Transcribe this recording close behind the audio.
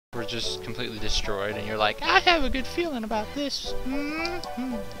were just completely destroyed, and you're like, I have a good feeling about this.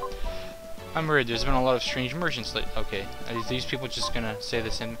 I'm worried. There's been a lot of strange merchants lately. Okay, are these people just gonna say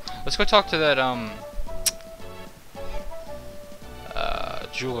this in? Let's go talk to that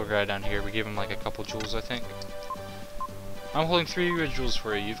jeweler guy down here. We gave him like a couple jewels, I think. I'm holding 3 red jewels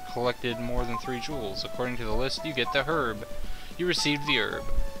for you. You've collected more than 3 jewels. According to the list, you get the herb. You received the herb.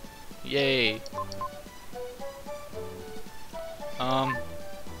 Yay.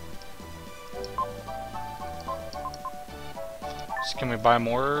 So can we buy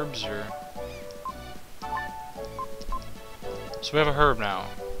more herbs, or? So we have a herb now.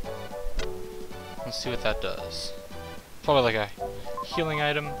 Let's see what that does. Probably like a healing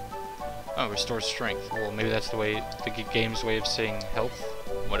item. Oh, restores strength. Well, maybe that's the way, the game's way of saying health.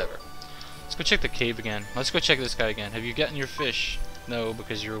 Whatever. Let's go check the cave again. Let's go check this guy again. Have you gotten your fish? No,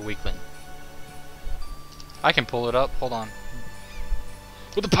 because you're a weakling. I can pull it up. Hold on.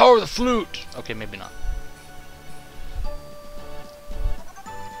 With the power of the flute! Okay, maybe not.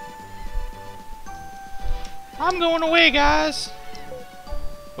 I'm going away, guys!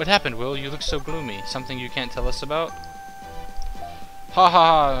 What happened, Will? You look so gloomy. Something you can't tell us about? Ha ha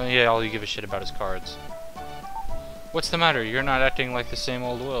ha! Yeah, all you give a shit about is cards. What's the matter? You're not acting like the same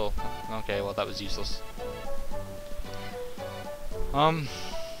old Will. Okay, well that was useless. I'm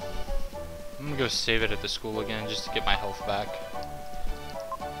gonna go save it at the school again just to get my health back.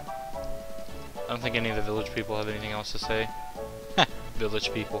 I don't think any of the village people have anything else to say.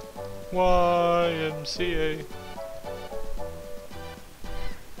 Village people. YMCA.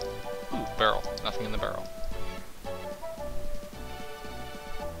 Ooh, barrel. Nothing in the barrel.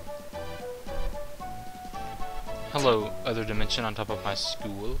 Hello, other dimension on top of my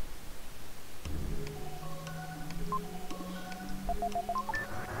school.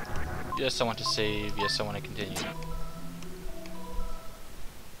 Yes, I want to save. Yes, I want to continue.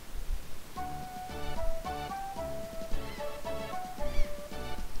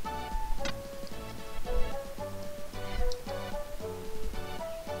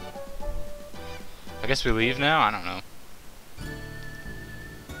 I guess we leave now? I don't know.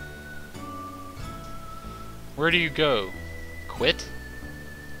 Where do you go? Quit?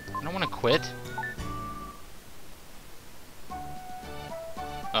 I don't want to quit.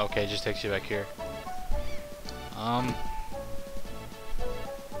 Okay, it just takes you back here. Are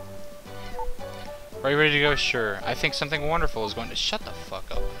you ready to go? Sure. I think something wonderful is going to... Shut the fuck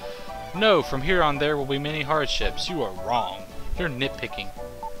up. No, from here on there will be many hardships. You are wrong. You're nitpicking.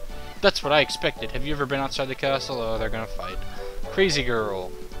 That's what I expected. Have you ever been outside the castle? Oh, they're gonna fight. Crazy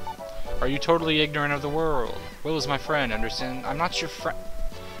girl. Are you totally ignorant of the world? Will is my friend, understand? I'm not your friend.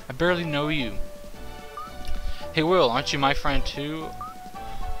 I barely know you. Hey, Will, aren't you my friend too?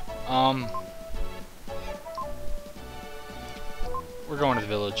 We're going to the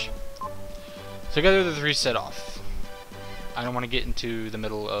village. Together the 3 set off. I don't want to get into the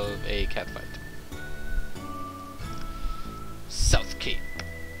middle of a cat fight. South Cape.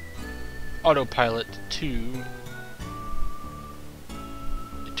 Autopilot to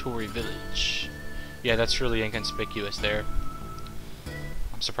Tory Village. Yeah, that's really inconspicuous there.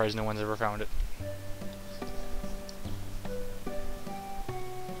 I'm surprised no one's ever found it.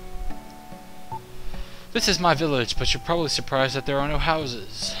 This is my village, but you're probably surprised that there are no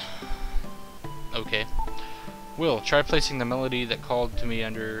houses. Okay. Will, try placing the melody that called to me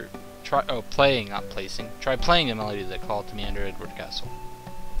under... playing, not placing. Try playing the melody that called to me under Edward Castle.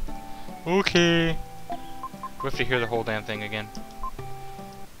 Okay. Do we have to hear the whole damn thing again?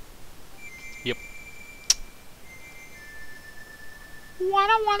 Yep.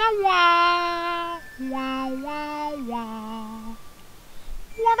 Wanna wanna wah, wah wah wah.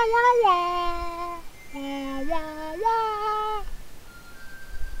 Wanna wanna wah, wah wah wah.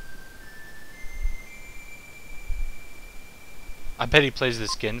 I bet he plays the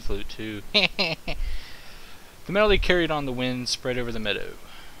skin flute too. The melody carried on the wind, spread over the meadow.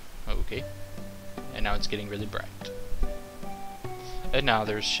 Okay. And now it's getting really bright. And now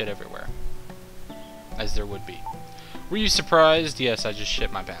there's shit everywhere. As there would be. Were you surprised? Yes, I just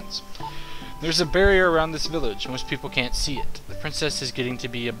shit my pants. There's a barrier around this village. Most people can't see it. The princess is getting to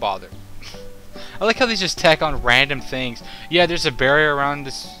be a bother. I like how they just tack on random things. Yeah, there's a barrier around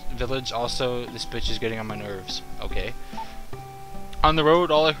this village. Also, this bitch is getting on my nerves. Okay. On the road,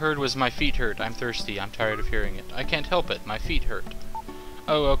 all I heard was my feet hurt. I'm thirsty. I'm tired of hearing it. I can't help it. My feet hurt.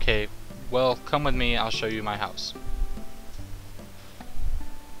 Oh, okay. Well, come with me. I'll show you my house.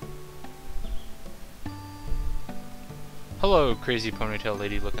 Hello, crazy ponytail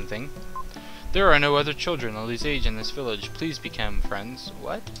lady looking thing. There are no other children Lily's age in this village. Please become friends.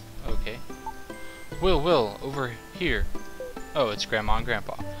 What? Okay. Will, over here. Oh, it's Grandma and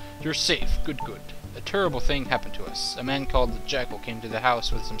Grandpa. You're safe. Good, good. A terrible thing happened to us. A man called the Jackal came to the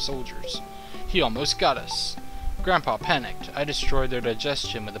house with some soldiers. He almost got us. Grandpa panicked. I destroyed their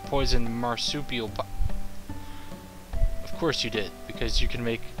digestion with a poisoned marsupial Of course you did, because you can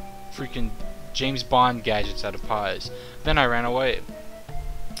make freaking James Bond gadgets out of pies. Then I ran away.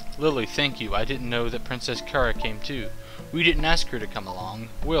 Lily, thank you. I didn't know that Princess Kara came too. We didn't ask her to come along.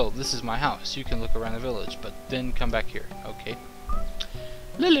 Will, this is my house. You can look around the village, but then come back here. Okay.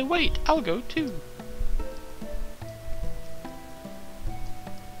 Lily, wait. I'll go too.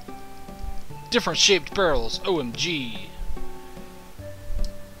 Different shaped barrels. OMG.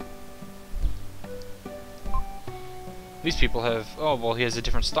 These people have... Oh, well, he has a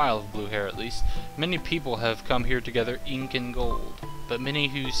different style of blue hair, at least. Many people have come here together, ink and gold. But many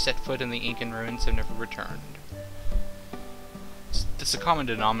who set foot in the Incan ruins have never returned. It's a common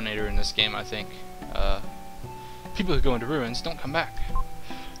denominator in this game, I think. People who go into ruins don't come back.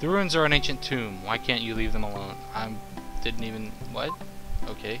 The ruins are an ancient tomb. Why can't you leave them alone? I didn't even... What?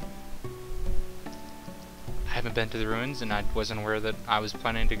 Okay. I haven't been to the ruins, and I wasn't aware that I was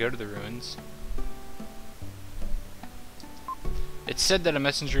planning to go to the ruins. It's said that a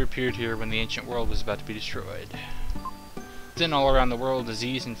messenger appeared here when the ancient world was about to be destroyed. Then all around the world,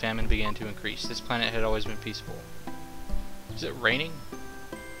 disease and famine began to increase. This planet had always been peaceful. Is it raining?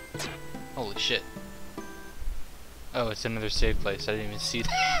 Holy shit. Oh, it's another save place. I didn't even see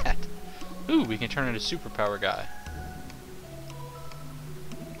that. Ooh, we can turn into superpower guy.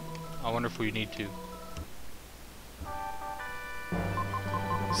 I wonder if we need to.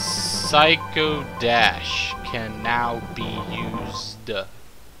 Psycho Dash can now be used.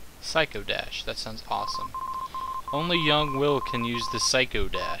 Psycho Dash. That sounds awesome. Only young Will can use the Psycho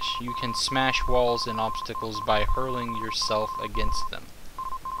Dash. You can smash walls and obstacles by hurling yourself against them.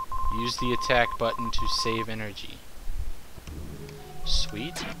 Use the attack button to save energy.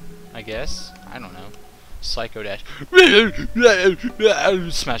 Sweet, I guess. I don't know. Psycho Dash.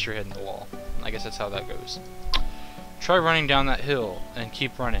 Smash your head in the wall. I guess that's how that goes. Try running down that hill and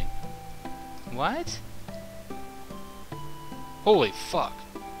keep running. What? Holy fuck.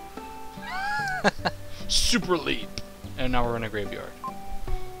 Super leap. And now we're in a graveyard.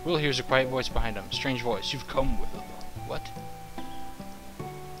 Will hears a quiet voice behind him. Strange voice. You've come, Will. What?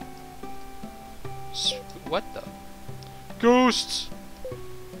 What the? Ghosts!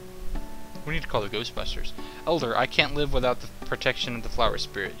 We need to call the Ghostbusters. Elder, I can't live without the protection of the flower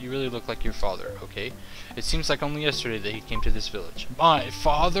spirit. You really look like your father, okay? It seems like only yesterday that he came to this village. My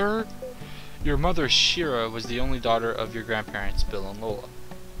father? Your mother, Shira, was the only daughter of your grandparents, Bill and Lola.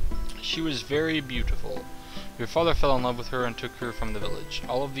 She was very beautiful. Your father fell in love with her and took her from the village.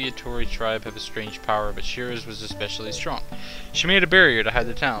 All of the Atori tribe have a strange power, but Shira's was especially strong. She made a barrier to hide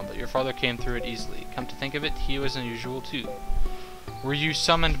the town, but your father came through it easily. Come to think of it, he was unusual too. Were you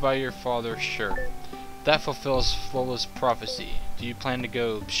summoned by your father? Sure. That fulfills Lola's prophecy. Do you plan to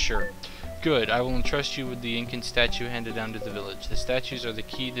go? Sure. Good. I will entrust you with the Incan statue handed down to the village. The statues are the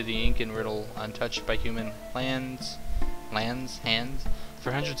key to the Incan riddle, untouched by human hands,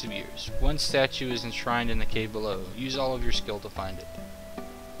 for hundreds of years. One statue is enshrined in the cave below. Use all of your skill to find it.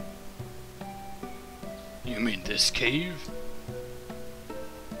 You mean this cave?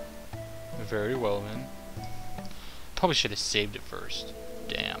 Very well, then. Probably should have saved it first.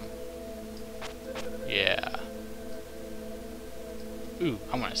 Damn. Yeah. Ooh,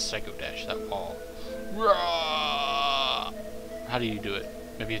 I want to Psycho Dash that wall. Rah! How do you do it?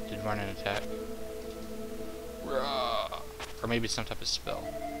 Maybe you have to run an attack. Rah! Or maybe it's some type of spell.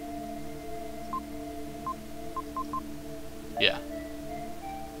 Yeah.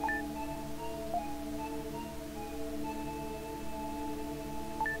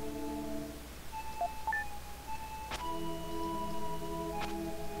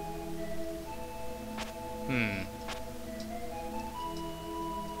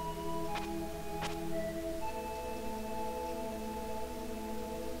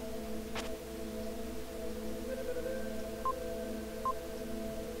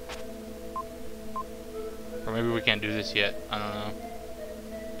 Or maybe we can't do this yet. I don't know.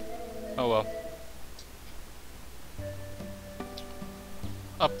 Oh well.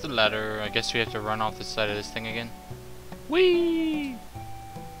 Up the ladder. I guess we have to run off the side of this thing again. Whee!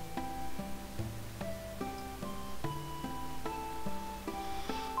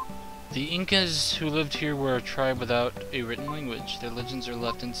 The Incas who lived here were a tribe without a written language. Their legends are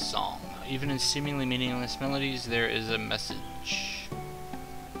left in song. Even in seemingly meaningless melodies, there is a message.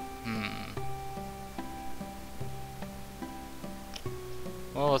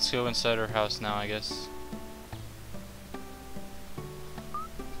 Well, let's go inside our house now, I guess.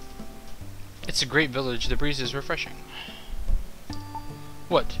 It's a great village. The breeze is refreshing.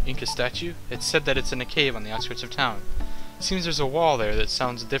 What, Inca statue? It's said that it's in a cave on the outskirts of town. Seems there's a wall there that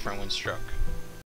sounds different when struck.